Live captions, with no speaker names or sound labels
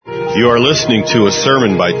You are listening to a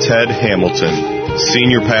sermon by Ted Hamilton,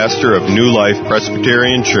 Senior Pastor of New Life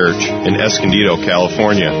Presbyterian Church in Escondido,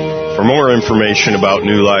 California. For more information about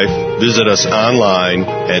New Life, visit us online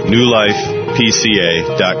at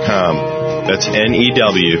newlifepca.com. That's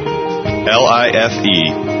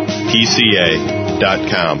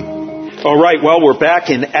NEWLIFEPCA.com. All right, well, we're back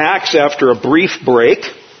in Acts after a brief break.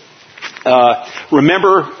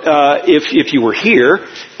 Remember, if you were here,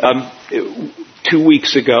 2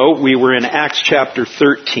 weeks ago, we were in Acts chapter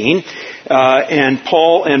 13, and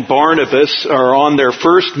Paul and Barnabas are on their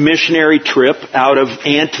first missionary trip out of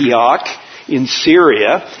Antioch in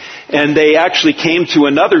Syria, and they actually came to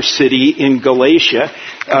another city in Galatia,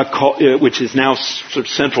 which is now sort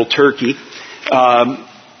of central Turkey,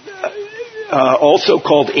 also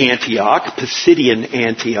called Antioch, Pisidian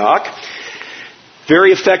Antioch.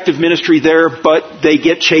 Very effective ministry there, but they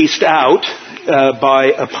get chased out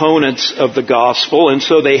by opponents of the gospel, and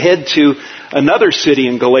so they head to another city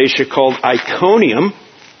in Galatia called Iconium.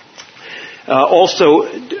 Also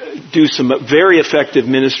do some very effective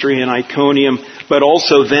ministry in Iconium, but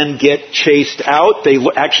also then get chased out. They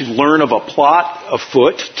actually learn of a plot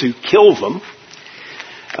afoot to kill them,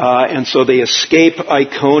 and so they escape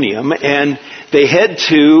Iconium, and they head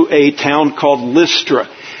to a town called Lystra.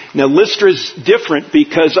 Now, Lystra's different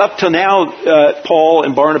because up to now, Paul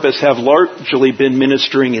and Barnabas have largely been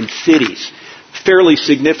ministering in cities, fairly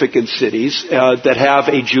significant cities that have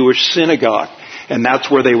a Jewish synagogue, and that's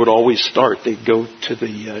where they would always start. They'd go to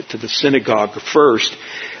the synagogue first.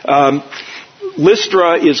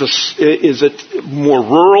 Lystra is a more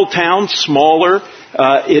rural town, smaller.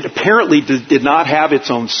 It apparently did not have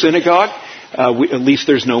its own synagogue. At least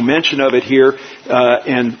there's no mention of it here.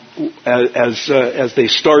 And as they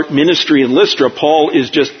start ministry in Lystra, Paul is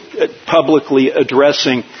just publicly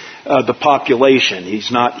addressing the population.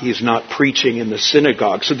 He's not preaching in the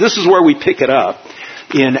synagogue. So this is where we pick it up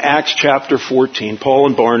in Acts chapter 14. Paul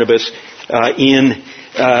and Barnabas in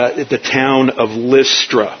the town of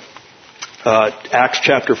Lystra. Acts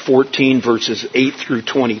chapter 14, verses 8 through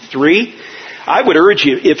 23. I would urge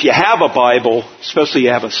you, if you have a Bible, especially you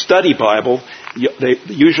have a study Bible, they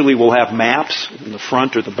usually will have maps in the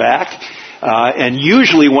front or the back, and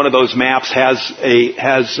usually one of those maps has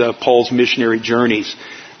Paul's missionary journeys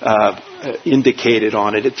indicated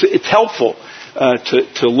on it. It's helpful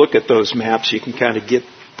to look at those maps. You can kind of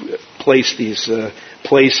place these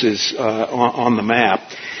places on the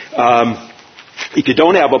map. If you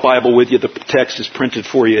don't have a Bible with you, the text is printed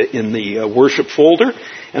for you in the worship folder.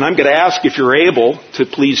 And I'm going to ask if you're able to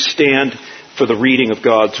please stand for the reading of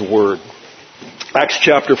God's Word. Acts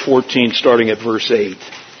chapter 14, starting at verse 8.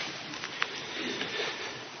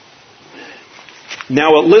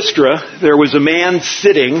 Now at Lystra, there was a man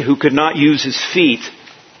sitting who could not use his feet.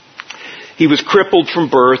 He was crippled from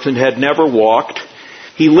birth and had never walked.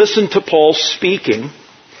 He listened to Paul speaking,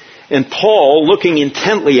 and Paul, looking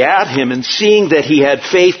intently at him and seeing that he had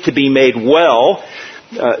faith to be made well,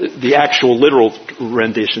 the actual literal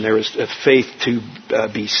rendition there is faith to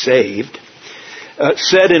be saved,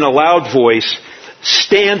 said in a loud voice,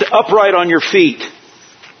 "Stand upright on your feet."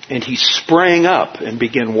 And he sprang up and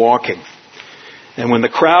began walking. And when the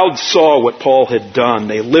crowd saw what Paul had done,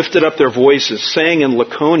 they lifted up their voices, saying in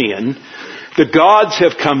Lycaonian, "The gods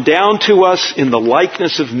have come down to us in the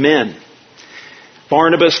likeness of men."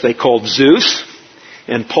 Barnabas they called Zeus,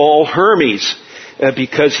 and Paul Hermes,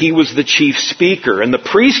 because he was the chief speaker. And the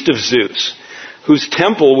priest of Zeus, whose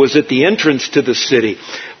temple was at the entrance to the city,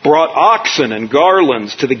 brought oxen and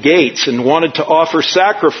garlands to the gates and wanted to offer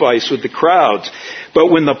sacrifice with the crowds.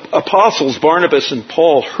 But when the apostles Barnabas and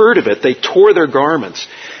Paul heard of it, they tore their garments,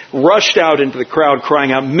 rushed out into the crowd,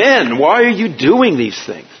 crying out, "Men, why are you doing these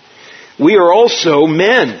things? We are also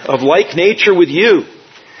men of like nature with you,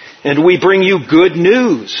 and we bring you good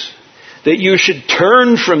news, that you should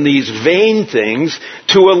turn from these vain things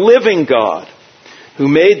to a living God, who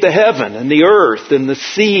made the heaven and the earth and the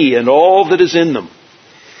sea and all that is in them.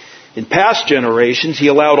 In past generations, he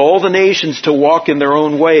allowed all the nations to walk in their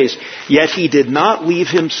own ways, yet he did not leave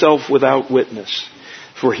himself without witness,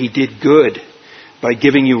 for he did good by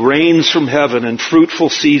giving you rains from heaven and fruitful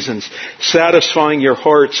seasons, satisfying your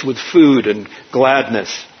hearts with food and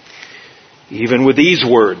gladness." Even with these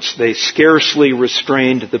words, they scarcely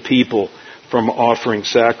restrained the people from offering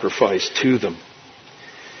sacrifice to them.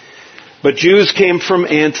 But Jews came from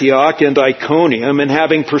Antioch and Iconium, and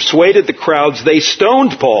having persuaded the crowds, they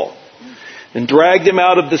stoned Paul and dragged him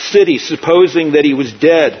out of the city, supposing that he was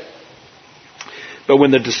dead. But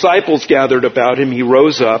when the disciples gathered about him, he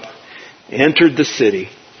rose up, entered the city,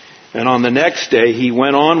 and on the next day he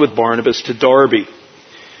went on with Barnabas to Derbe.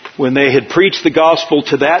 When they had preached the gospel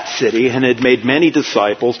to that city and had made many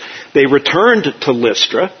disciples, they returned to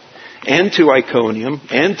Lystra and to Iconium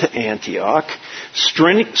and to Antioch,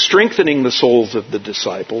 strengthening the souls of the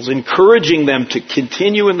disciples, encouraging them to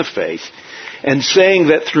continue in the faith, and saying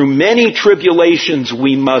that through many tribulations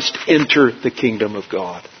we must enter the kingdom of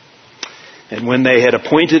God. And when they had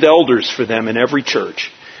appointed elders for them in every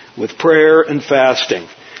church, with prayer and fasting,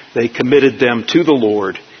 they committed them to the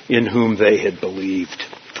Lord in whom they had believed.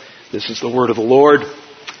 This is the word of the Lord.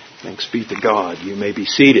 Thanks be to God. You may be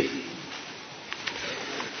seated.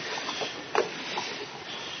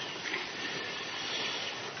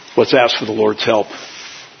 Let's ask for the Lord's help.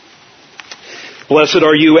 Blessed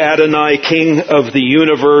are you, Adonai, King of the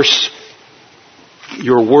universe.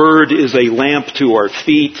 Your word is a lamp to our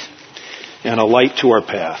feet and a light to our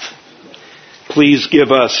path. Please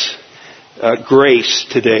give us grace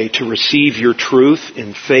today to receive your truth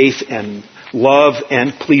in faith and love,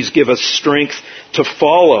 and please give us strength to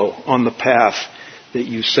follow on the path that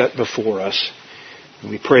you set before us.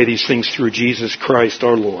 And we pray these things through Jesus Christ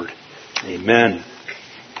our Lord. Amen.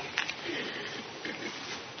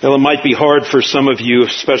 Well, it might be hard for some of you,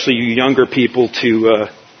 especially you younger people, to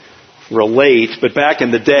relate, but back in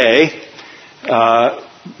the day,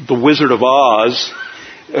 The Wizard of Oz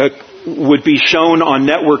would be shown on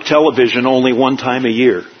network television only one time a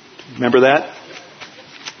year. Remember that?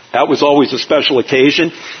 That was always a special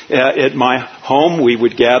occasion. At my home, we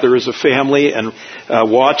would gather as a family and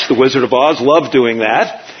watch The Wizard of Oz. Loved doing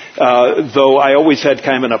that. Though I always had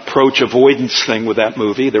kind of an approach avoidance thing with that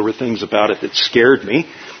movie. There were things about it that scared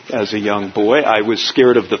me as a young boy. I was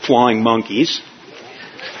scared of the flying monkeys.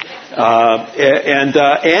 And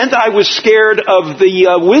I was scared of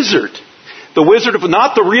the wizard. The wizard of,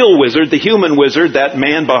 not the real wizard, the human wizard, that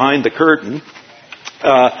man behind the curtain.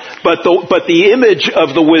 But the image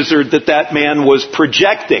of the wizard that man was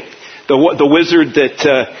projecting. The wizard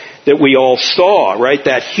that we all saw, right?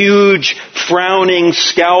 That huge, frowning,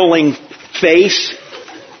 scowling face,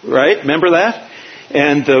 right? Remember that?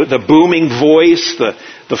 And the booming voice, the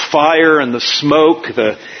fire and the smoke,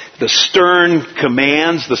 the stern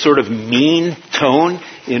commands, the sort of mean tone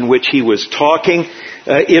in which he was talking.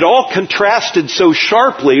 It all contrasted so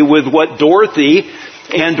sharply with what Dorothy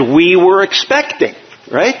and we were expecting,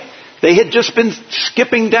 right? They had just been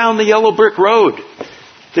skipping down the yellow brick road,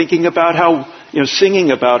 thinking about how,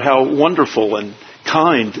 singing about how wonderful and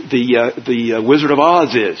kind the Wizard of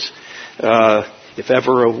Oz is. If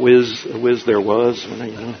ever a whiz there was,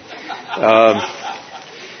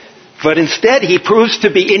 but instead he proves to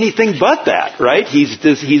be anything but that, right? He's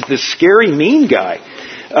this scary, mean guy.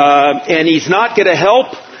 And he's not going to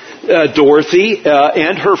help Dorothy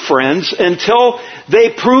and her friends until they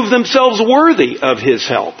prove themselves worthy of his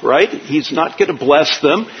help, right? He's not going to bless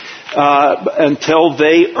them until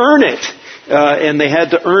they earn it. And they had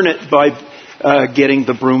to earn it by getting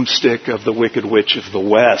the broomstick of the Wicked Witch of the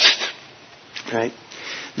West. Right?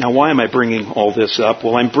 Now, why am I bringing all this up?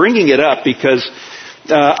 Well, I'm bringing it up because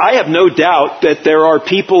I have no doubt that there are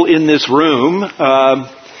people in this room,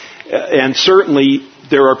 and certainly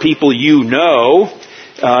there are people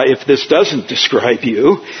if this doesn't describe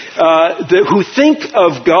you, who think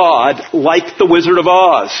of God like the Wizard of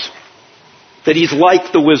Oz. That he's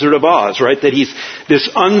like the Wizard of Oz, right? That he's this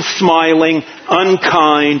unsmiling,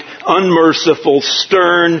 unkind, unmerciful,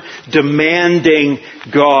 stern, demanding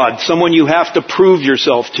God. Someone you have to prove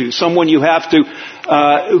yourself to. Someone you have to,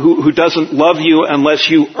 who doesn't love you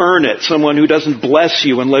unless you earn it. Someone who doesn't bless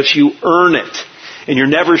you unless you earn it. And you're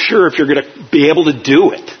never sure if you're going to be able to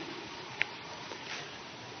do it.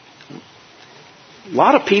 A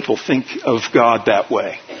lot of people think of God that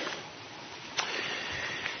way.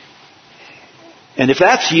 And if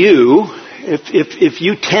that's you, if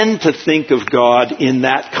you tend to think of God in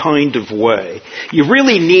that kind of way, you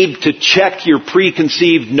really need to check your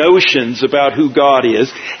preconceived notions about who God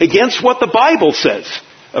is against what the Bible says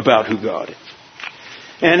about who God is.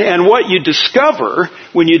 And what you discover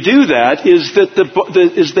when you do that is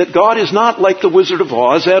that God is not like the Wizard of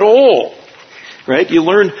Oz at all. Right? You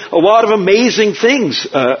learn a lot of amazing things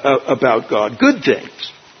about God, good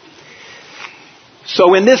things.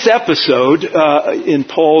 So in this episode, in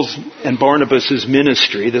Paul's and Barnabas'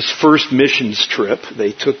 ministry, this first missions trip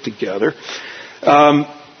they took together,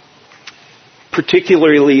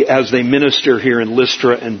 particularly as they minister here in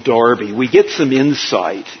Lystra and Derbe, we get some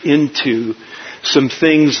insight into some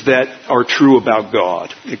things that are true about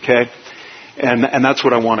God, okay? And that's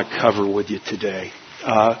what I want to cover with you today.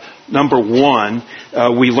 Number one,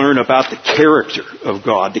 we learn about the character of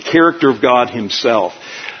God, the character of God himself.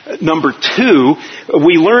 Number two,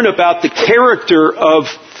 we learn about the character of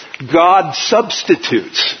God's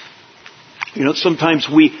substitutes. Sometimes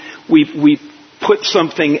we put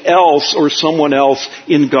something else or someone else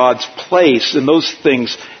in God's place, and those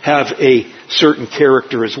things have a certain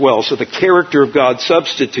character as well. So the character of God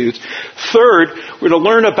substitutes. Third, we're going to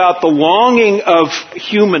learn about the longing of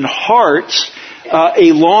human hearts,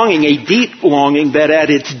 a deep longing that at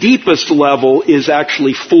its deepest level is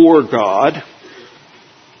actually for God.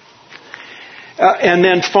 And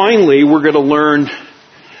then finally, we're going to learn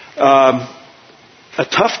a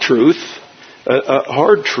tough truth, a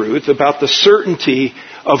hard truth about the certainty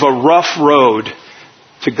of a rough road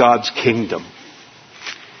to God's kingdom.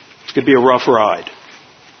 It's going to be a rough ride.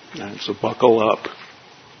 So buckle up.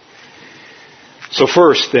 So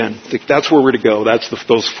first then, that's where we're to go. That's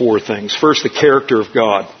those four things. First, the character of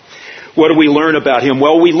God. What do we learn about Him?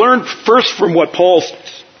 Well, we learn first from what Paul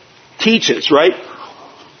teaches, right?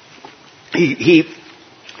 He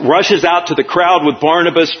rushes out to the crowd with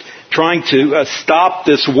Barnabas, trying to stop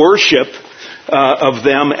this worship of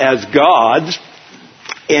them as gods.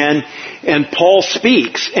 And Paul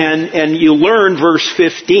speaks, and you learn, verse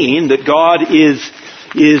 15, that God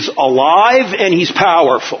is alive and He's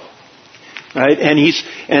powerful. Right?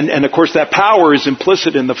 And of course that power is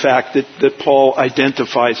implicit in the fact that Paul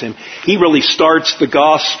identifies Him. He really starts the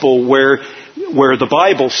gospel where the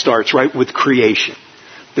Bible starts, right? With creation.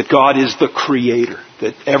 That God is the creator.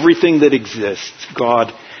 That everything that exists,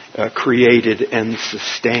 God created and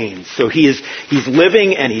sustains. So He's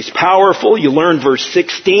living and He's powerful. You learn verse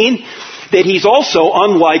 16 that He's also,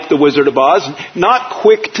 unlike the Wizard of Oz, not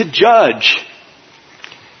quick to judge.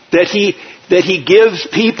 That He gives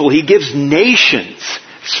people, He gives nations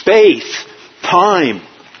space, time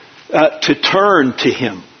to turn to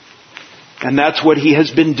Him. And that's what He has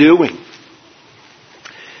been doing.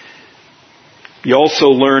 You also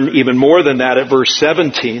learn even more than that at verse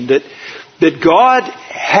 17, that God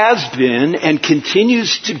has been and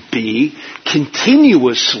continues to be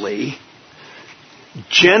continuously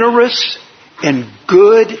generous and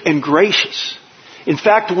good and gracious. In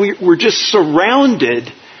fact, we're just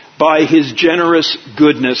surrounded by His generous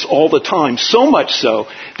goodness all the time. So much so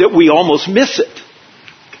that we almost miss it.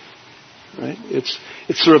 Right? It's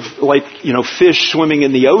sort of like, fish swimming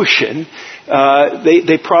in the ocean.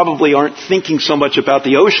 They probably aren't thinking so much about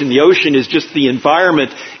the ocean. The ocean is just the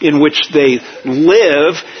environment in which they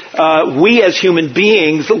live. We as human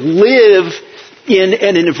beings live in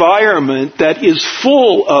an environment that is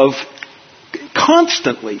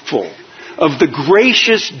constantly full of the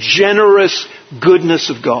gracious, generous goodness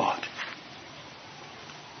of God.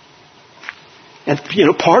 And,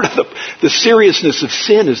 part of the seriousness of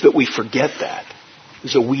sin is that we forget that.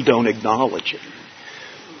 Is that we don't acknowledge it.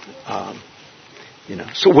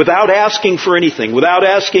 So without asking for anything, without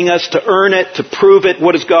asking us to earn it, to prove it,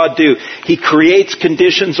 what does God do? He creates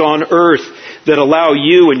conditions on earth that allow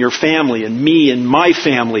you and your family and me and my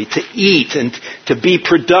family to eat and to be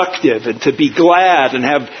productive and to be glad and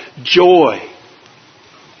have joy.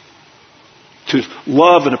 To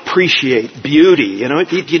love and appreciate beauty.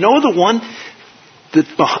 Do you know the one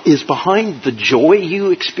that is behind the joy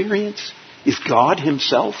you experience is God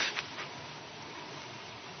Himself?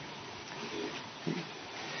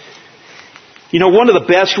 One of the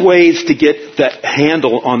best ways to get that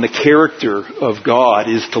handle on the character of God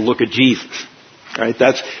is to look at Jesus. Right?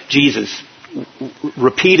 That's Jesus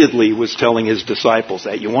repeatedly was telling His disciples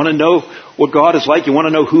that. You want to know what God is like? You want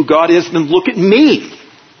to know who God is? Then look at me.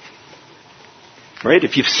 Right?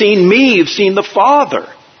 If you've seen me, you've seen the Father.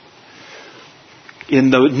 In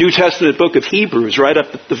the New Testament book of Hebrews, right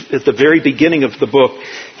up at the very beginning of the book,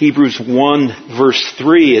 Hebrews 1 verse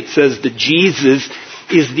 3, it says that Jesus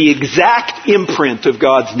is the exact imprint of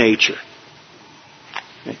God's nature.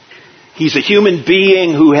 He's a human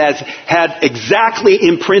being who has had exactly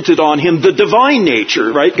imprinted on Him the divine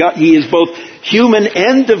nature, right? He is both human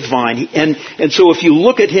and divine. And so if you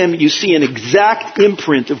look at Him, you see an exact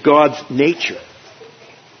imprint of God's nature.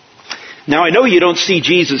 Now, I know you don't see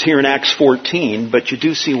Jesus here in Acts 14, but you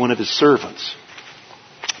do see one of His servants,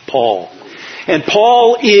 Paul. And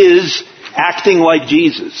Paul is acting like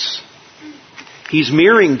Jesus. He's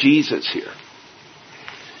mirroring Jesus here.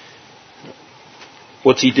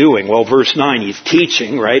 What's he doing? Well, verse 9, he's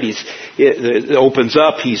teaching, right? It opens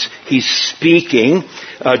up, he's speaking,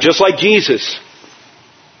 just like Jesus.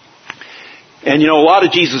 And a lot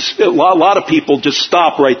of people just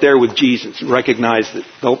stop right there with Jesus and recognize that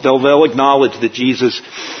they'll acknowledge that Jesus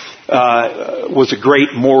was a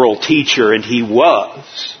great moral teacher, and He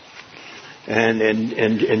was.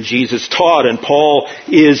 And Jesus taught, and Paul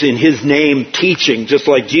is in His name teaching, just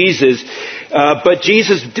like Jesus. But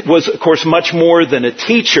Jesus was, of course, much more than a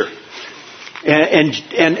teacher.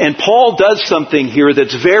 And Paul does something here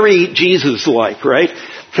that's very Jesus-like, right?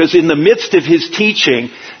 Because in the midst of his teaching,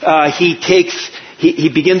 he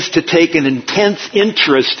begins to take an intense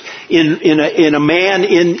interest in a man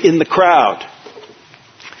in the crowd.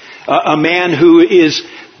 A man who has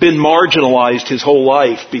been marginalized his whole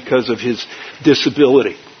life because of his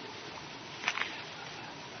disability.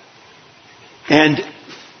 And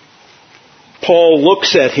Paul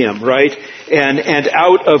looks at him, right? And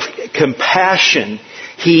out of compassion,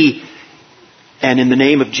 and in the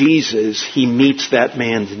name of Jesus, he meets that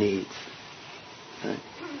man's needs. Right?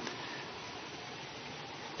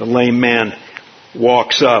 The lame man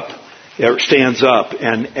stands up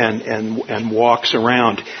and walks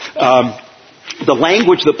around. The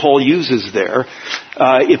language that Paul uses there,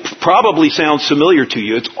 it probably sounds familiar to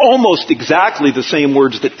you. It's almost exactly the same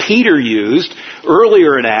words that Peter used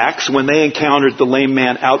earlier in Acts when they encountered the lame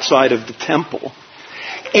man outside of the temple.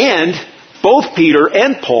 And both Peter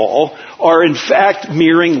and Paul are in fact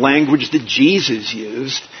mirroring language that Jesus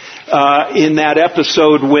used in that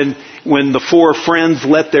episode when the four friends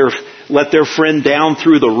let their friend down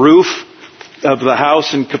through the roof of the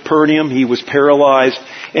house in Capernaum. He was paralyzed,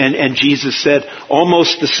 and Jesus said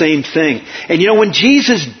almost the same thing. And when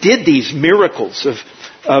Jesus did these miracles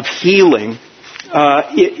of healing,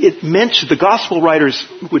 it mentioned, the gospel writers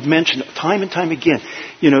would mention time and time again,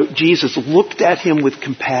 Jesus looked at him with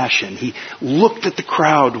compassion. He looked at the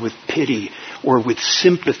crowd with pity or with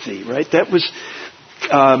sympathy, right? That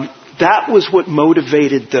was what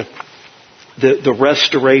motivated the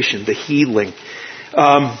restoration, the healing.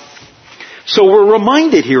 So we're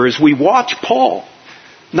reminded here as we watch Paul,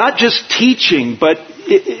 not just teaching, but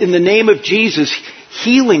in the name of Jesus,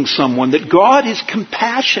 healing someone, that God is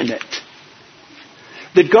compassionate.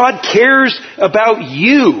 That God cares about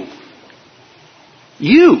you.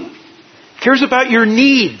 You. Cares about your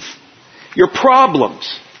needs, your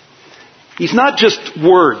problems. He's not just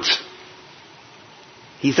words.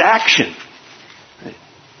 He's action.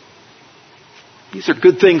 These are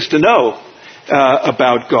good things to know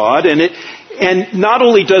about God, and not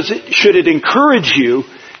only should it encourage you,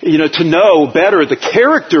 to know better the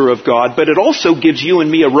character of God, but it also gives you and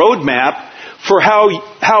me a roadmap for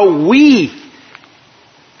how we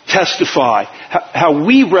testify, how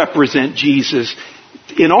we represent Jesus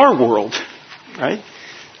in our world, right?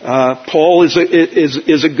 Paul is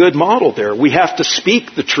a good model there. We have to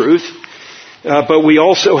speak the truth, but we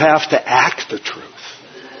also have to act the truth.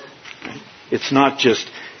 Right? It's not just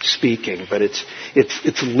speaking, but it's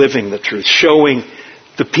living the truth, showing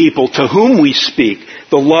the people to whom we speak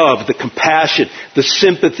the love, the compassion, the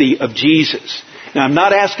sympathy of Jesus. Now, I'm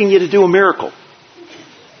not asking you to do a miracle.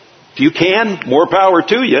 If you can, more power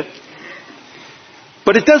to you.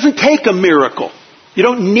 But it doesn't take a miracle. You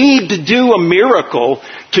don't need to do a miracle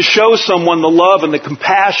to show someone the love and the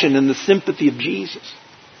compassion and the sympathy of Jesus.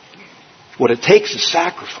 What it takes is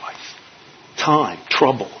sacrifice, time,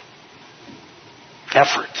 trouble,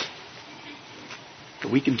 effort.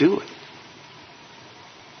 But we can do it.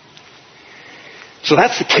 So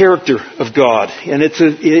that's the character of God. And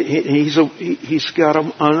he's got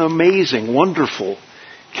an amazing, wonderful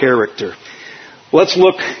character. Let's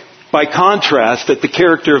look by contrast at the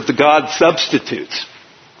character of the God substitutes.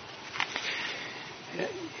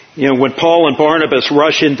 When Paul and Barnabas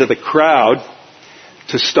rush into the crowd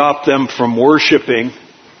to stop them from worshiping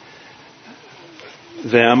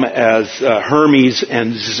them as Hermes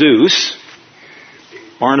and Zeus,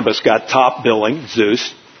 Barnabas got top billing,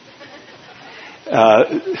 Zeus.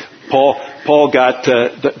 Paul got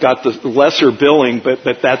the lesser billing,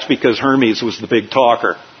 but that's because Hermes was the big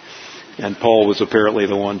talker, and Paul was apparently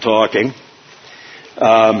the one talking.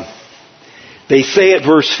 They say at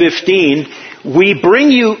verse 15, "We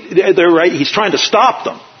bring you." They're right. He's trying to stop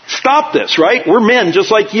them. Stop this, right? We're men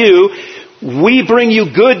just like you. We bring you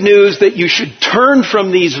good news that you should turn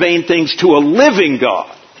from these vain things to a living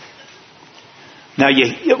God. Now,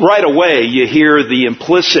 right away you hear the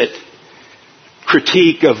implicit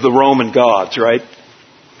critique of the Roman gods, right?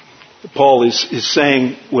 Paul is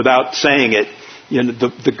saying, without saying it,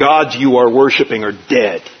 the gods you are worshiping are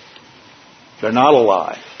dead. They're not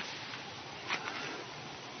alive.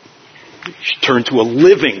 You should turn to a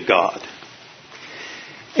living God.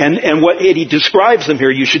 And what he describes them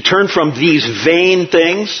here, you should turn from these vain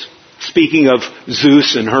things, speaking of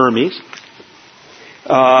Zeus and Hermes.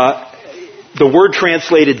 The word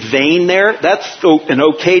translated vain there, that's an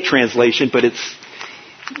okay translation, but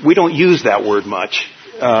we don't use that word much.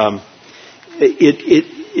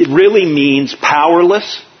 It really means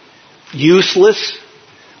powerless, useless,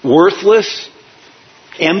 worthless,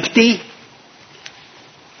 empty.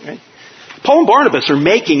 Right? Paul and Barnabas are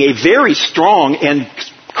making a very strong and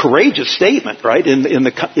courageous statement, right?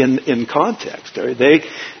 In context, right?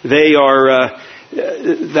 They are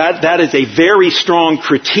that is a very strong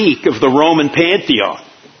critique of the Roman pantheon.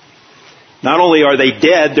 Not only are they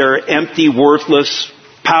dead, they're empty, worthless,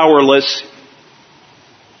 powerless.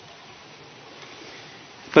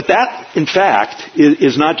 But that, in fact,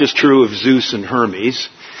 is not just true of Zeus and Hermes.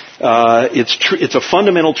 It's a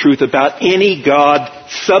fundamental truth about any god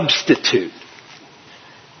substitute.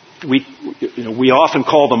 We often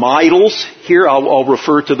call them idols. Here, I'll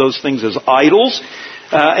refer to those things as idols.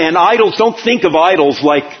 And idols, don't think of idols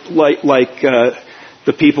like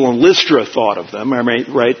the people in Lystra thought of them. I mean,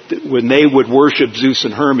 right? When they would worship Zeus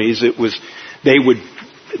and Hermes, they would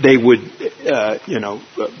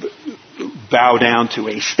bow down to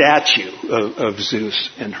a statue of Zeus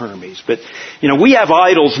and Hermes. But, we have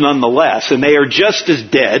idols nonetheless, and they are just as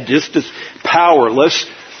dead, just as powerless,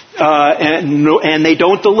 and they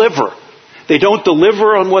don't deliver. They don't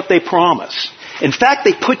deliver on what they promise. In fact,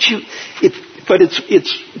 they put you, but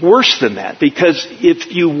it's worse than that, because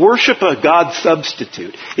if you worship a God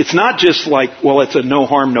substitute, it's not just like, well, it's a no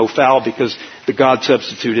harm, no foul because the God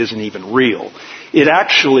substitute isn't even real. It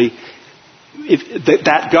actually,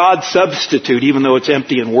 that God substitute, even though it's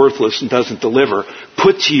empty and worthless and doesn't deliver,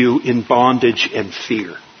 puts you in bondage and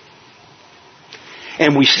fear.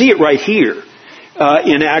 And we see it right here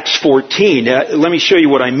in Acts 14. Let me show you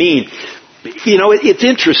what I mean. It's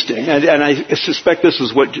interesting, and I suspect this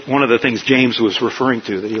is one of the things James was referring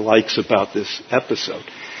to that he likes about this episode.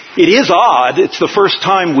 It is odd. It's the first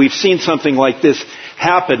time we've seen something like this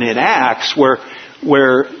happen in Acts, where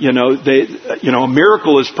a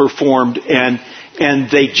miracle is performed and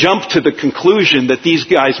they jump to the conclusion that these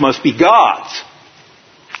guys must be gods.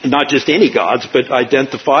 Not just any gods, but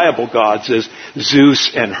identifiable gods as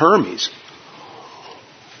Zeus and Hermes.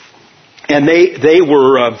 And they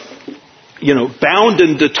were, bound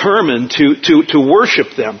and determined to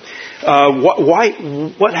worship them.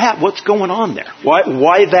 What's going on there?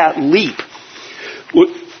 Why that leap? Well,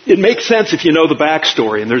 it makes sense if you know the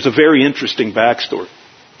backstory, and there's a very interesting backstory.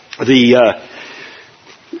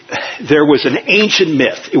 There was an ancient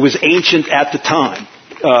myth. It was ancient at the time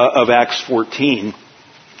of Acts 14,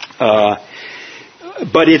 but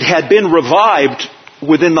it had been revived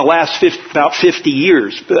within the last about 50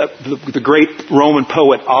 years. The great Roman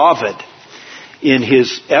poet Ovid, in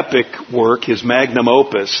his epic work, his magnum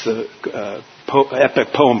opus, the epic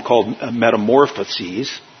poem called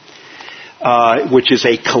Metamorphoses, which is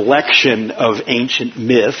a collection of ancient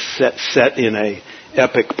myths set in a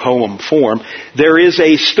epic poem form. There is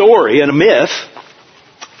a story and a myth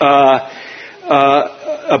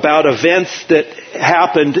about events that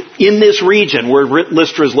happened in this region where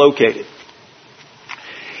Lystra is located.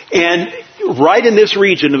 And right in this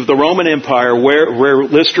region of the Roman Empire where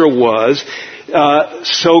Lystra was,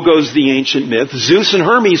 so goes the ancient myth, Zeus and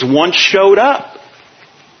Hermes once showed up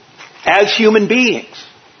as human beings,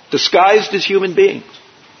 disguised as human beings.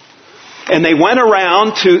 And they went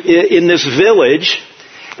around in this village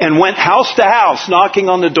and went house to house knocking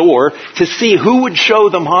on the door to see who would show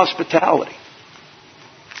them hospitality.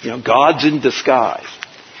 Gods in disguise.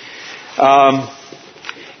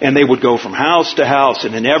 And they would go from house to house,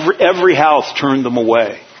 and in every house turned them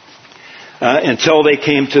away. Until they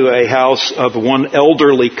came to a house of one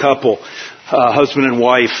elderly couple, husband and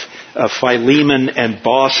wife, Philemon and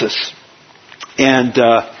Baucis. And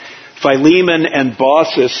Philemon and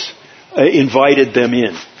Baucis invited them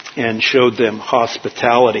in and showed them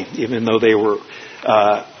hospitality, even though they were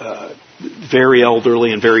very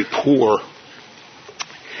elderly and very poor.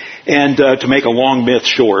 And to make a long myth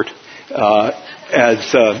short, the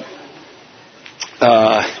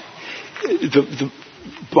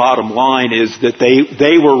bottom line is that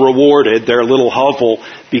they were rewarded. Their little hovel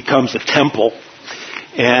becomes a temple,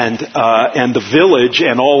 and the village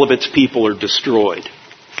and all of its people are destroyed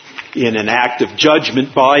in an act of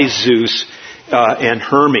judgment by Zeus and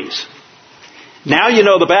Hermes. Now you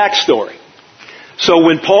know the backstory. So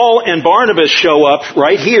when Paul and Barnabas show up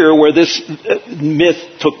right here where this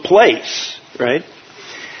myth took place, right?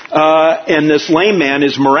 And this lame man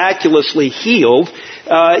is miraculously healed.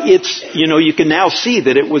 You can now see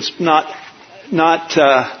that it was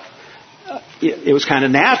it was kind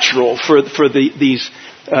of natural for these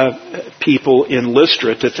people in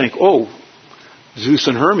Lystra to think, oh, Zeus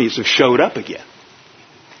and Hermes have showed up again.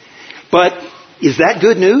 But is that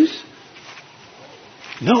good news?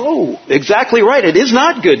 No, exactly right. It is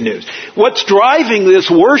not good news. What's driving this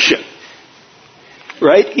worship,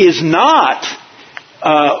 right, is not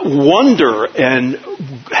wonder and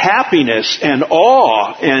happiness and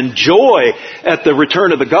awe and joy at the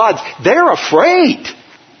return of the gods, they're afraid.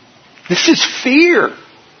 This is fear.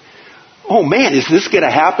 Oh man, is this going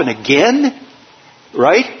to happen again?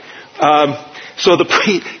 Right? So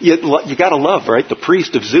you got to love, right? The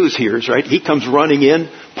priest of Zeus hears, right? He comes running in,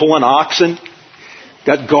 pulling oxen,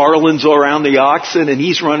 got garlands around the oxen, and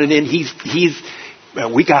he's running in.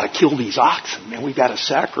 Man, we got to kill these oxen, man. We got to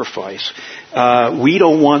sacrifice. We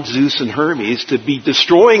don't want Zeus and Hermes to be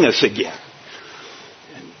destroying us again.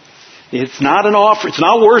 It's not an offer. It's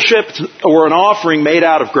not worship or an offering made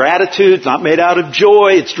out of gratitude. It's not made out of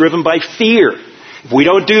joy. It's driven by fear. If we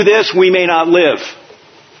don't do this, we may not live.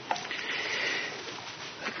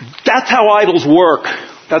 That's how idols work.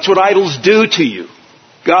 That's what idols do to you.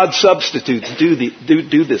 God's substitutes do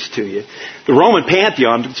this to you. The Roman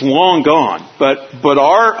pantheon, it's long gone, but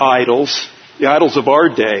our idols, the idols of our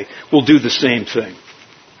day, will do the same thing.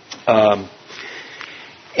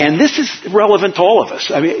 And this is relevant to all of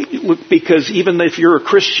us. I mean, because even if you're a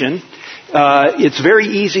Christian, it's very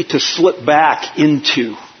easy to slip back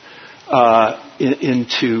into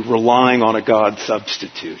relying on a God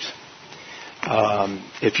substitute.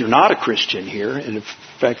 If you're not a Christian here, and in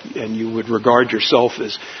fact, and you would regard yourself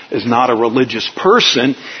as not a religious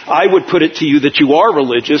person, I would put it to you that you are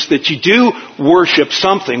religious, that you do worship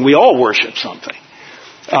something. We all worship something.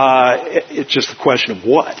 It's just a question of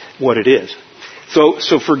what it is.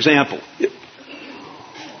 So for example,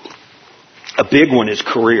 a big one is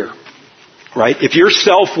career, right? If your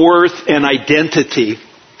self-worth and identity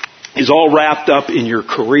is all wrapped up in your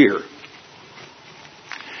career,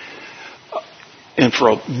 and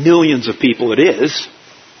for millions of people it is,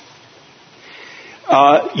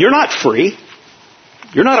 you're not free.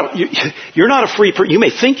 You're not a free person. You may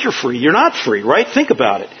think you're free. You're not free, right? Think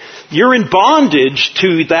about it. You're in bondage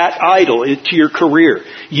to that idol, to your career.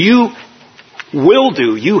 You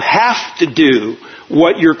have to do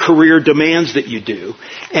what your career demands that you do,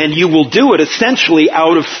 and you will do it essentially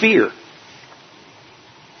out of fear.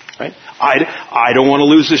 Right? I don't want to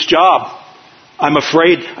lose this job. I'm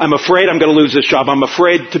afraid I'm going to lose this job. I'm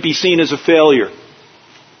afraid to be seen as a failure.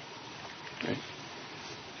 Right?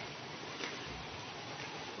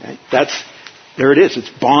 There it is. It's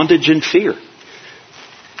bondage and fear.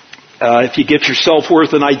 If you get your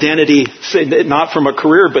self-worth and identity, say, not from a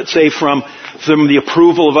career, but say from the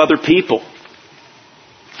approval of other people,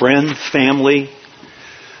 friends, family,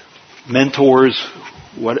 mentors,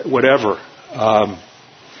 whatever,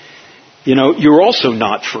 you're also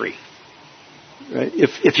not free. Right?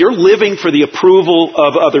 If you're living for the approval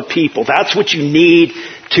of other people, that's what you need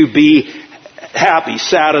to be happy,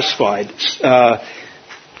 satisfied,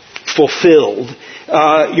 fulfilled.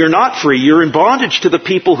 You're not free. You're in bondage to the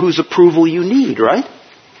people whose approval you need, right?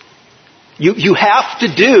 You have to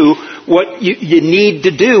do what you need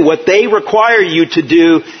to do, what they require you to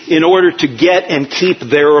do in order to get and keep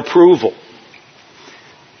their approval.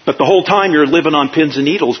 But the whole time you're living on pins and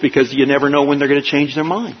needles because you never know when they're going to change their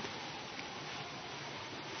mind.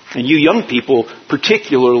 And you young people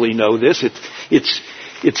particularly know this. It's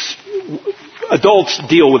adults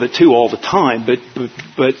deal with it too all the time, but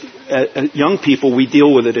young people, we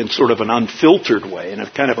deal with it in sort of an unfiltered way, in a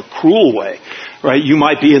kind of a cruel way, right? You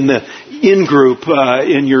might be in the in-group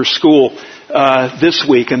in your school this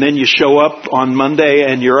week, and then you show up on Monday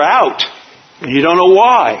and you're out, and you don't know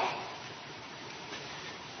why.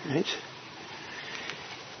 Right?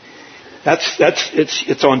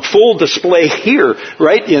 It's on full display here,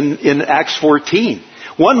 right, in Acts 14.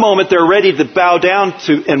 One moment they're ready to bow down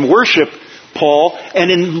to and worship Paul,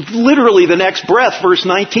 and in literally the next breath, verse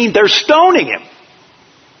 19, they're stoning him.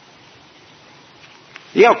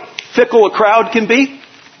 You know how fickle a crowd can be?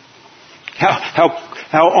 How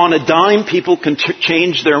on a dime people can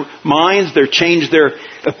change their minds, change their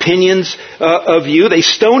opinions of you. They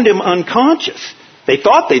stoned him unconscious. They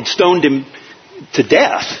thought they'd stoned him to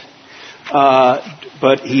death.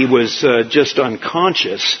 But he was just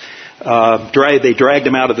unconscious. They dragged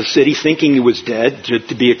him out of the city thinking he was dead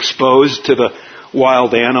to be exposed to the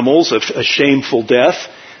wild animals, a shameful death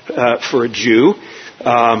for a Jew.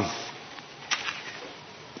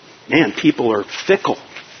 Man, people are fickle.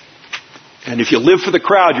 And if you live for the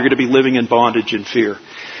crowd, you're going to be living in bondage and fear.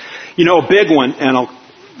 You know, a big one, and I'll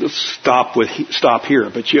stop here,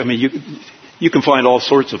 but you can find all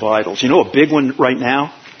sorts of idols. You know, a big one right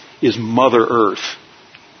now is Mother Earth.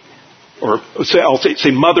 Or I'll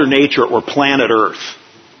say Mother Nature or planet Earth,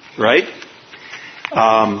 right?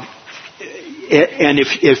 And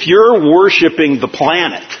if you're worshiping the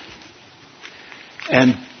planet,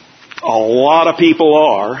 and a lot of people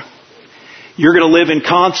are, you're going to live in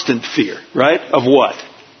constant fear, right? Of what?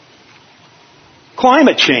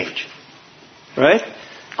 Climate change, right?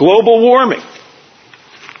 Global warming,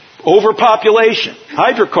 overpopulation,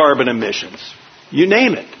 hydrocarbon emissions, you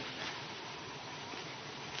name it.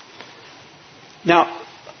 Now,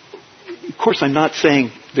 of course, I'm not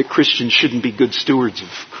saying that Christians shouldn't be good stewards of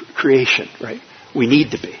creation, right? We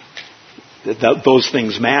need to be. Those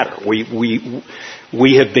things matter.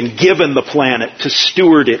 We have been given the planet to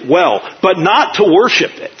steward it well, but not to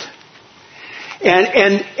worship it.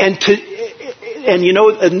 And you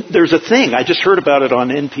know, there's a thing, I just heard about it on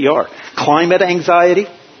NPR, climate anxiety.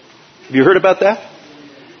 Have you heard about that?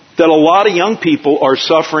 That a lot of young people are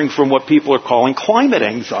suffering from what people are calling climate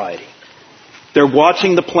anxiety. They're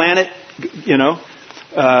watching the planet, you know,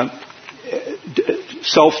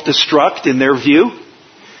 self-destruct in their view,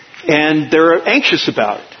 and they're anxious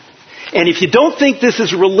about it. And if you don't think this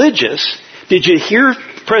is religious, did you hear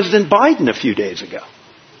President Biden a few days ago?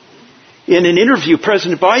 In an interview,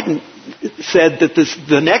 President Biden said that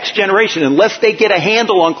the next generation, unless they get a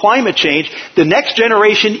handle on climate change, the next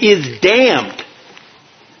generation is damned.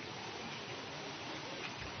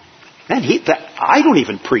 Man, I don't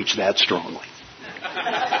even preach that strongly.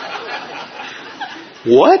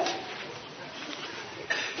 What?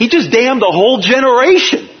 He just damned a whole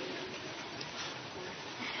generation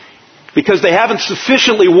because they haven't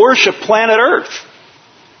sufficiently worshipped planet Earth.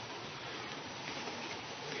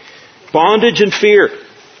 Bondage and fear.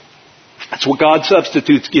 That's what God's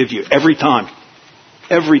substitutes give you every time.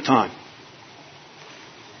 Every time.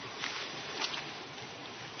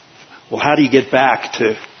 Well, how do you get back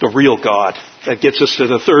to the real God? That gets us to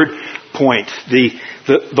the third point, the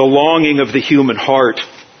longing of the human heart.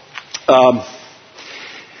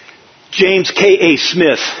 James K.A.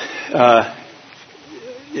 Smith,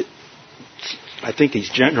 I think he's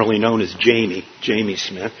generally known as Jamie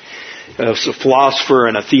Smith, was a philosopher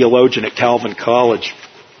and a theologian at Calvin College.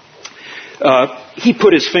 He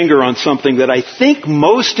put his finger on something that I think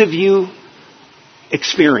most of you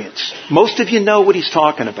experience. Most of you know what he's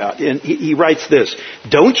talking about. And he writes this,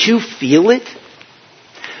 don't you feel it?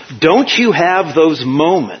 Don't you have those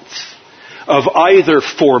moments of either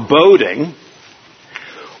foreboding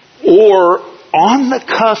or on the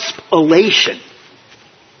cusp elation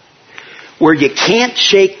where you can't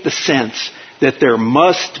shake the sense that there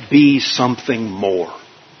must be something more?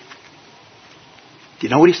 Do you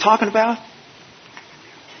know what he's talking about?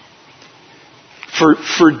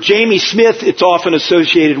 For Jamie Smith, it's often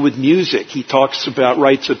associated with music. He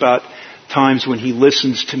writes about times when he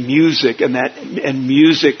listens to music, and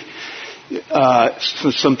music,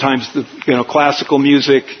 sometimes classical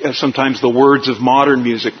music, sometimes the words of modern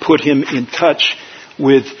music put him in touch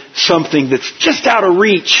with something that's just out of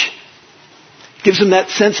reach. Gives him that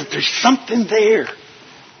sense that there's something there.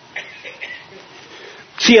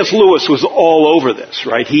 C.S. Lewis was all over this,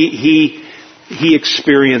 right? He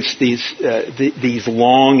experienced these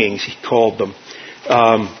longings, he called them,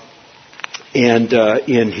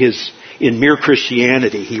 in Mere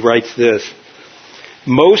Christianity, he writes this: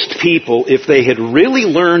 most people, if they had really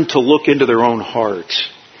learned to look into their own hearts,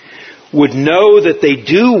 would know that they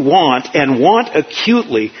do want, and want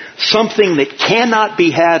acutely, something that cannot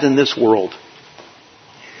be had in this world.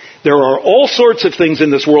 There are all sorts of things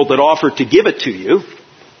in this world that offer to give it to you,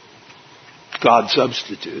 God's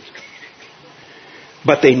substitute,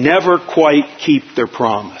 but they never quite keep their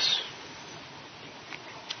promise.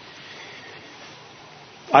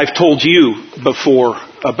 I've told you before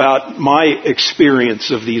about my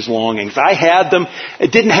experience of these longings. I had them. I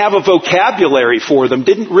didn't have a vocabulary for them.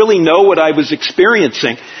 Didn't really know what I was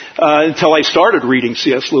experiencing until I started reading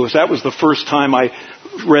C.S. Lewis. That was the first time I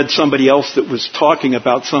read somebody else that was talking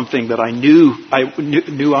about something that I knew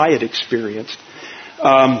I had experienced.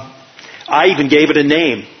 I even gave it a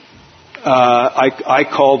name. I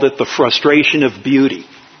called it the frustration of beauty.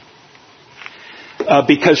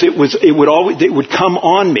 Because it would come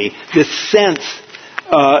on me. This sense,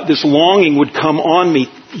 this longing would come on me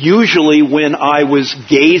usually when I was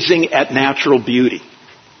gazing at natural beauty.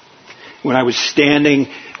 When I was standing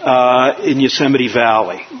in Yosemite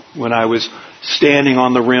Valley. When I was standing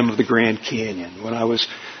on the rim of the Grand Canyon. When I was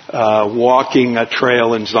walking a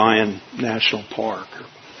trail in Zion National Park.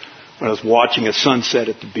 When I was watching a sunset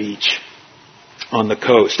at the beach on the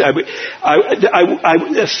coast.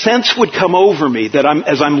 A sense would come over me that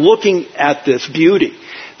as I'm looking at this beauty,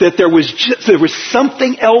 that there was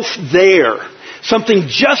something else there, something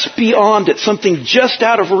just beyond it, something just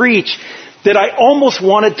out of reach that I almost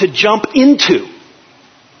wanted to jump into.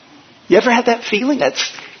 You ever had that feeling?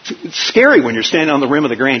 It's scary when you're standing on the rim of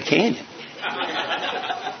the Grand Canyon.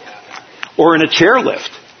 Or in a chairlift.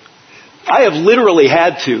 I have literally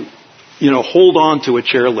had to, hold on to a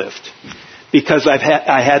chairlift because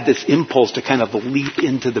I had this impulse to kind of leap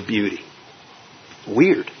into the beauty.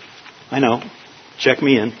 Weird. I know. Check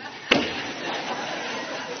me in.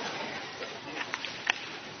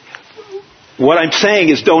 What I'm saying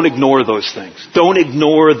is don't ignore those things. Don't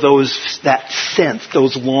ignore that sense,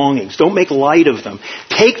 those longings. Don't make light of them.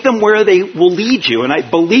 Take them where they will lead you. And I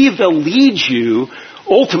believe they'll lead you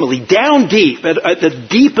ultimately down deep, at the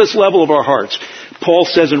deepest level of our hearts. Paul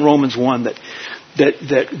says in Romans 1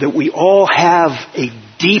 that we all have a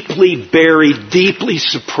deeply buried, deeply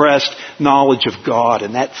suppressed knowledge of God.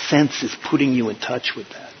 And that sense is putting you in touch with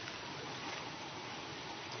that.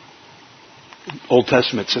 Old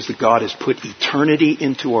Testament says that God has put eternity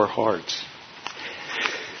into our hearts.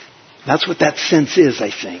 That's what that sense is,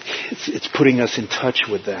 I think. It's putting us in touch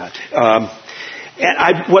with that.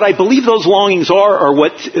 What I believe those longings are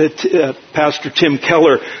what Pastor Tim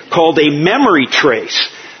Keller called a memory trace.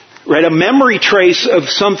 Right? A memory trace of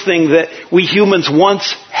something that we humans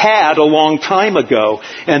once had a long time ago,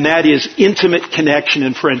 and that is intimate connection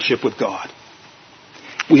and friendship with God.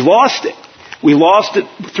 We lost it. We lost it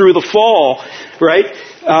through the fall, right?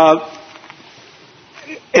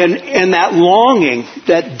 And that longing,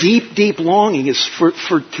 that deep, deep longing is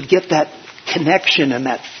to get that connection and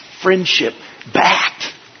that friendship back.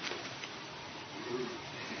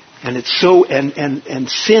 And it's so, and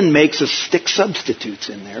sin makes us stick substitutes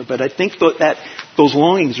in there, but I think that those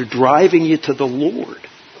longings are driving you to the Lord.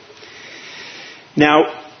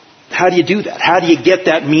 Now, how do you do that? How do you get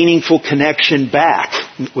that meaningful connection back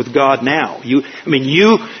with God now? You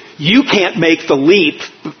can't make the leap,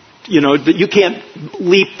 you can't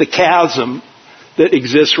leap the chasm that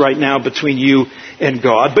exists right now between you and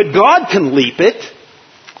God, but God can leap it,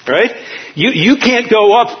 right? You can't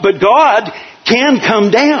go up, but God can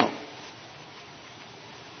come down.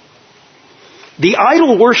 The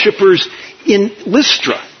idol worshippers in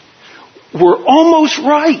Lystra were almost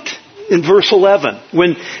right in verse 11,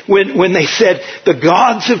 when they said, the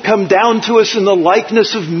gods have come down to us in the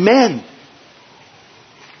likeness of men.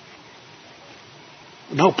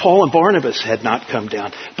 No, Paul and Barnabas had not come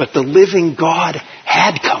down, but the living God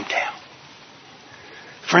had come down.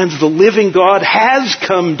 Friends, the living God has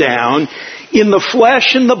come down in the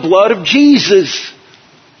flesh and the blood of Jesus.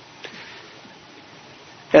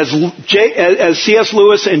 As C.S.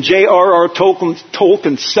 Lewis and J.R.R.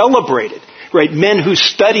 Tolkien celebrated, right, men who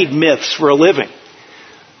studied myths for a living,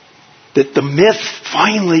 that the myth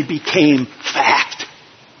finally became fact.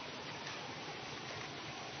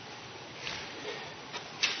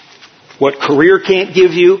 What career can't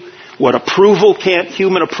give you, what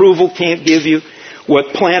human approval can't give you,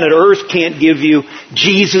 what planet Earth can't give you,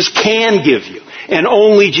 Jesus can give you. And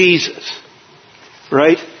only Jesus.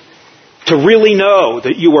 Right? To really know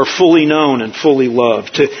that you are fully known and fully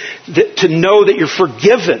loved. To know that you're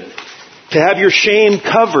forgiven. To have your shame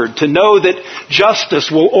covered. To know that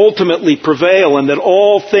justice will ultimately prevail and that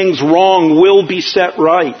all things wrong will be set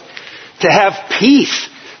right. To have peace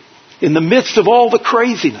in the midst of all the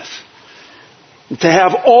craziness. To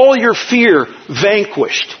have all your fear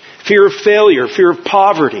vanquished. Fear of failure, fear of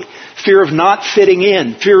poverty, fear of not fitting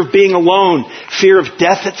in, fear of being alone, fear of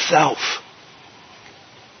death itself.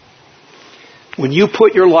 When you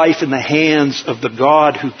put your life in the hands of the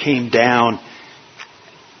God who came down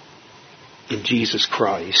in Jesus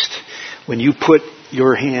Christ, when you put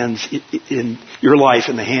your life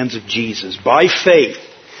in the hands of Jesus, by faith,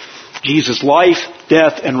 Jesus' life,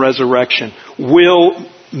 death, and resurrection will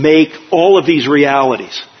make all of these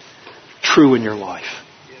realities true in your life.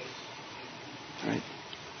 Right?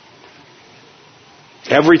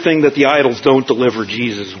 Everything that the idols don't deliver,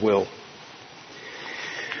 Jesus will.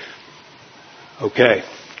 Okay,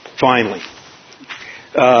 finally.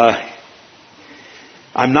 I'm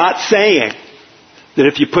not saying that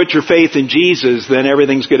if you put your faith in Jesus, then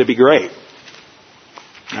everything's going to be great.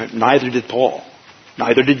 Right? Neither did Paul.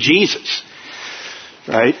 Neither did Jesus.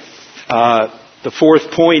 Right? The fourth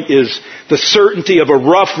point is the certainty of a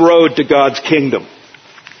rough road to God's kingdom.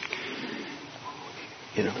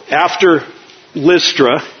 After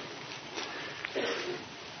Lystra,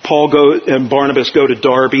 Paul and Barnabas go to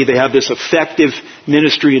Derbe. They have this effective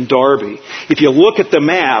ministry in Derbe. If you look at the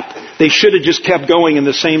map, they should have just kept going in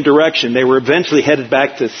the same direction. They were eventually headed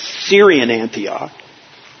back to Syrian Antioch,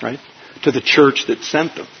 right? To the church that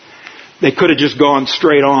sent them. They could have just gone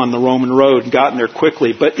straight on the Roman road and gotten there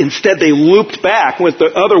quickly. But instead they looped back, went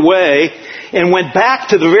the other way, and went back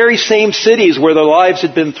to the very same cities where their lives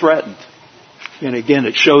had been threatened. And again,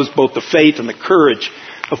 it shows both the faith and the courage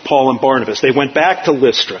of Paul and Barnabas. They went back to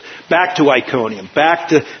Lystra, back to Iconium, back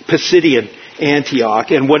to Pisidian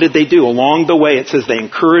Antioch. And what did they do? Along the way, it says they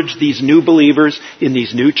encouraged these new believers in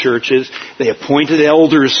these new churches. They appointed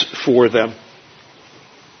elders for them.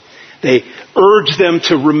 They urged them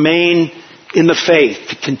to remain in the faith,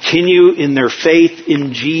 to continue in their faith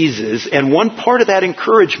in Jesus. And one part of that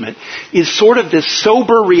encouragement is sort of this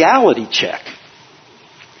sober reality check.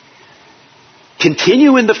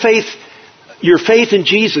 Continue in the faith, your faith in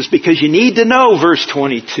Jesus, because you need to know, verse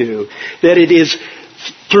 22, that it is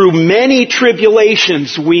through many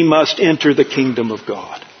tribulations we must enter the kingdom of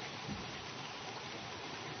God.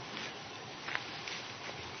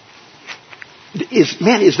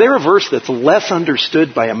 Is there a verse that's less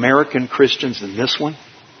understood by American Christians than this one?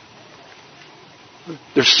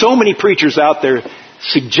 There's so many preachers out there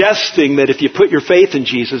suggesting that if you put your faith in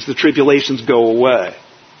Jesus, the tribulations go away.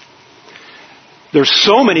 There's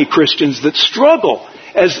so many Christians that struggle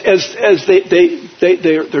as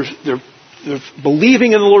they're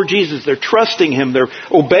believing in the Lord Jesus, they're trusting Him, they're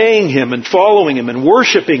obeying Him and following Him and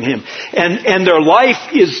worshiping Him, and their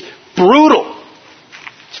life is brutal.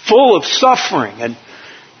 It's full of suffering and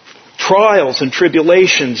trials and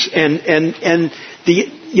tribulations, and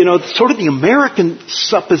the sort of the American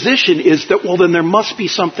supposition is that, well, then there must be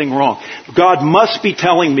something wrong. God must be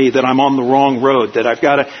telling me that I'm on the wrong road, that I've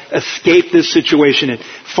got to escape this situation and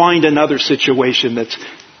find another situation that's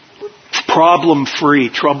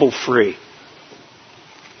problem-free, trouble-free.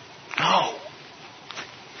 No.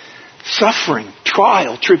 Suffering,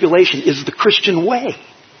 trial, tribulation is the Christian way.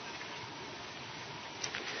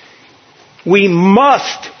 We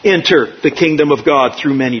must enter the kingdom of God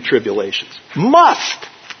through many tribulations. Must.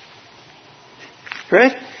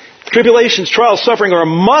 Right? Tribulations, trials, suffering are a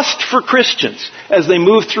must for Christians as they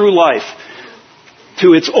move through life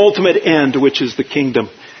to its ultimate end, which is the kingdom,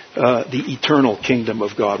 the eternal kingdom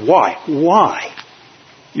of God. Why? Why?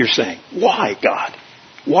 You're saying, why, God?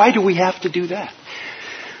 Why do we have to do that?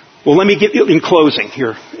 Well, let me give you, in closing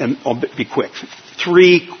here, and I'll be quick,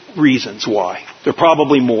 3 reasons why. There are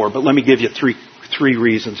probably more, but let me give you three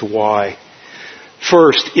reasons why.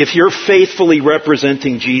 First, if you're faithfully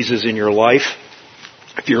representing Jesus in your life,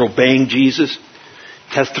 if you're obeying Jesus,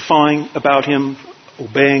 testifying about Him,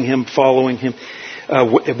 obeying Him, following Him,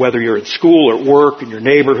 whether you're at school or at work, in your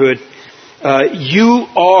neighborhood, you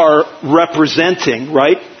are representing,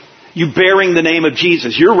 right? You bearing the name of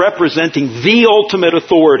Jesus. You're representing the ultimate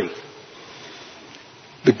authority.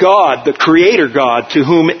 The God, the Creator God, to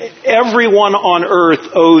whom everyone on earth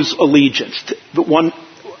owes allegiance. The one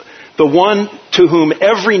to whom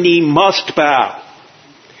every knee must bow.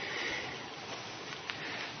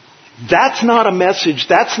 That's not a message,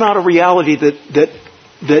 that's not a reality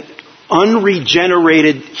that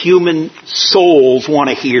unregenerated human souls want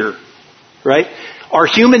to hear. Right? Our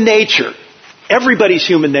human nature, everybody's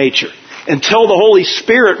human nature, until the Holy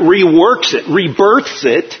Spirit reworks it, rebirths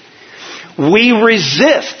it, we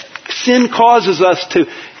resist. Sin causes us to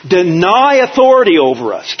deny authority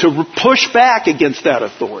over us, to push back against that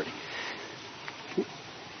authority.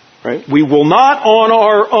 Right? We will not on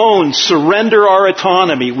our own surrender our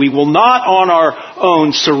autonomy. We will not on our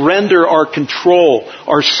own surrender our control,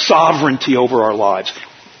 our sovereignty over our lives.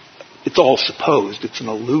 It's all supposed. It's an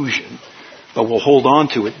illusion. But we'll hold on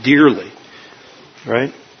to it dearly.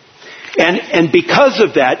 Right? And because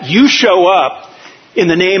of that, you show up in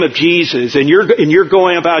the name of Jesus, and you're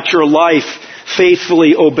going about your life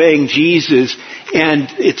faithfully obeying Jesus, and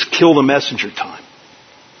it's kill the messenger time.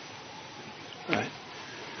 Right?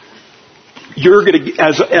 You're going to,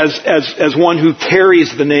 as one who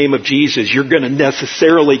carries the name of Jesus, you're going to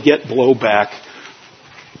necessarily get blowback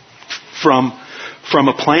from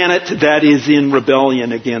a planet that is in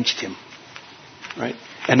rebellion against Him. Right?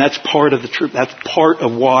 And that's part of the truth. That's part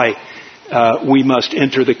of why we must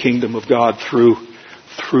enter the kingdom of God through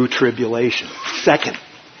tribulation. Second,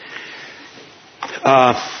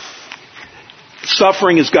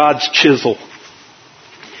 suffering is God's chisel.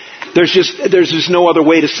 There's just no other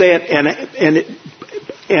way to say it,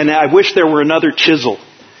 and I wish there were another chisel,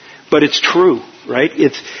 but it's true, right?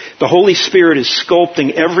 It's the Holy Spirit is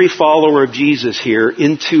sculpting every follower of Jesus here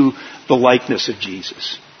into the likeness of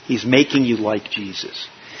Jesus. He's making you like Jesus,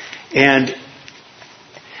 and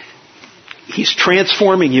He's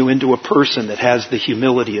transforming you into a person that has the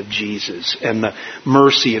humility of Jesus and the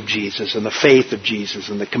mercy of Jesus and the faith of Jesus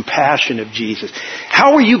and the compassion of Jesus.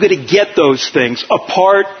 How are you going to get those things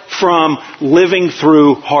apart from living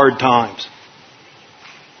through hard times?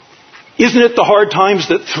 Isn't it the hard times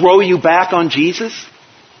that throw you back on Jesus?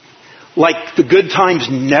 Like the good times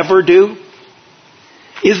never do?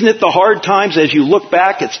 Isn't it the hard times as you look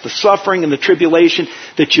back, it's the suffering and the tribulation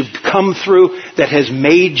that you've come through that has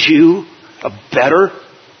made you a better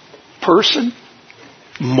person,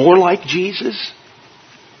 more like Jesus?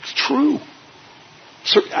 It's true.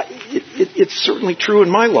 It's certainly true in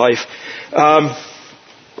my life.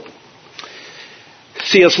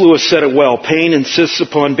 C.S. Lewis said it well. Pain insists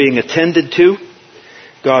upon being attended to.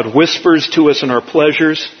 God whispers to us in our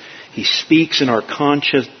pleasures. He speaks in our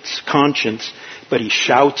conscience, but He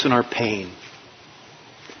shouts in our pain.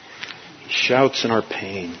 He shouts in our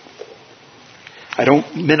pain. I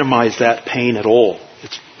don't minimize that pain at all.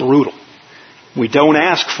 It's brutal. We don't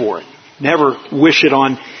ask for it. Never wish it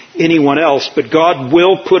on anyone else, but God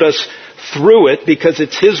will put us through it because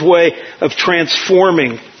it's His way of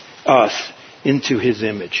transforming us into His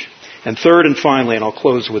image. And third and finally, and I'll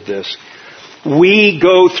close with this, we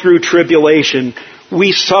go through tribulation.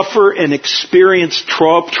 We suffer and experience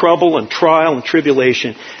trouble and trial and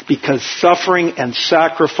tribulation because suffering and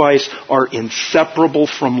sacrifice are inseparable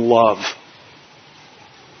from love.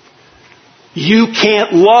 You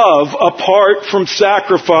can't love apart from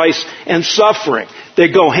sacrifice and suffering.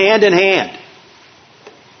 They go hand in hand.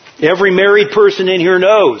 Every married person in here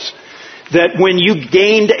knows that when you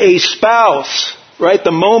gained a spouse, right,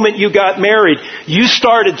 the moment you got married, you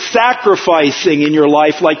started sacrificing in your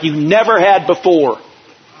life like you never had before.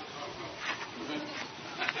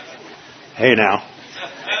 Hey now,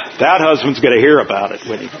 that husband's going to hear about it.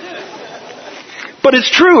 But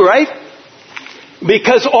it's true, right?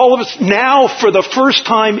 Because all of us now, for the first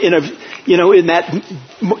time in that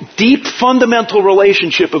deep fundamental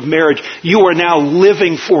relationship of marriage, you are now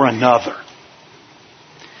living for another.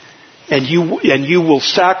 And you will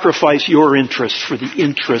sacrifice your interests for the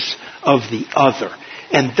interests of the other.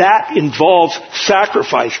 And that involves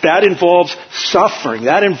sacrifice. That involves suffering.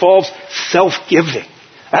 That involves self-giving.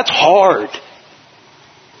 That's hard.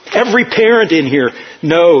 Every parent in here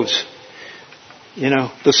knows,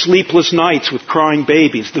 the sleepless nights with crying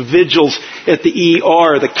babies, the vigils at the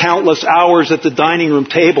ER, the countless hours at the dining room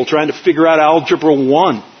table trying to figure out Algebra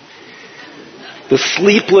 1. The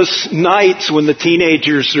sleepless nights when the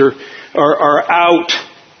teenagers are out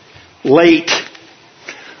late.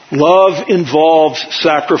 Love involves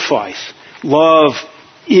sacrifice. Love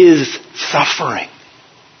is suffering.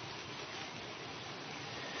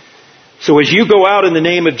 So as you go out in the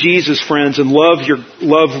name of Jesus, friends, and love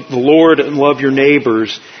the Lord and love your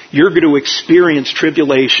neighbors, you're going to experience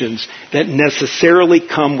tribulations that necessarily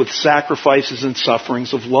come with sacrifices and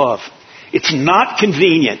sufferings of love. It's not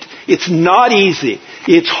convenient. It's not easy.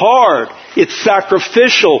 It's hard. It's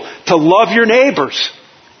sacrificial to love your neighbors.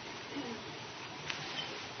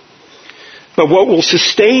 But what will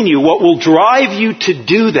sustain you, what will drive you to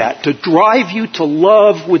do that, to drive you to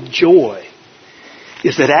love with joy,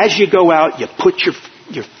 is that as you go out, you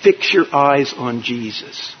fix your eyes on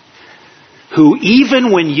Jesus, who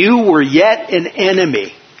even when you were yet an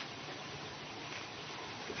enemy,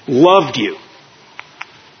 loved you.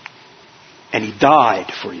 And He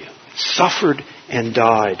died for you. Suffered and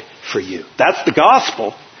died for you. That's the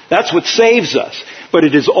gospel. That's what saves us. But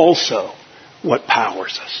it is also what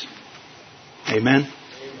powers us. Amen?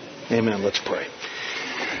 Amen. Let's pray.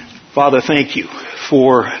 Father, thank you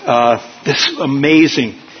for this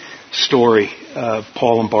amazing story of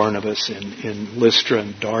Paul and Barnabas in Lystra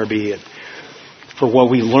and Derbe, and for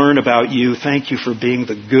what we learn about you. Thank you for being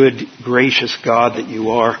the good, gracious God that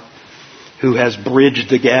you are, who has bridged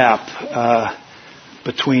the gap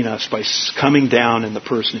between us by coming down in the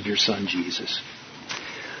person of your Son, Jesus.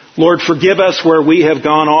 Lord, forgive us where we have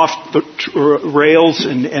gone off the rails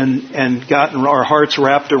and gotten our hearts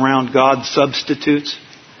wrapped around God's substitutes.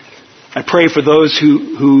 I pray for those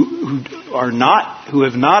who have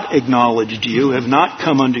not acknowledged you, have not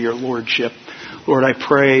come under your lordship. Lord, I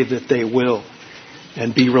pray that they will,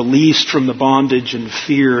 and be released from the bondage and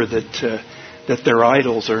fear that their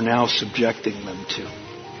idols are now subjecting them to.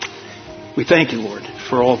 We thank you, Lord,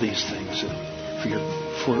 for all these things, and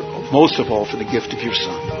for most of all for the gift of your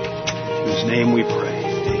Son, in whose name we pray.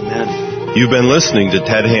 Amen. You've been listening to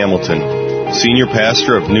Ted Hamilton, Senior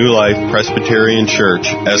Pastor of New Life Presbyterian Church,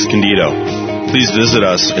 Escondido. Please visit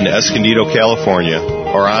us in Escondido, California,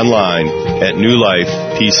 or online at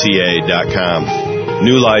newlifepca.com.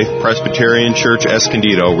 New Life Presbyterian Church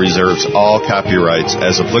Escondido reserves all copyrights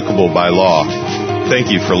as applicable by law.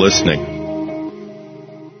 Thank you for listening.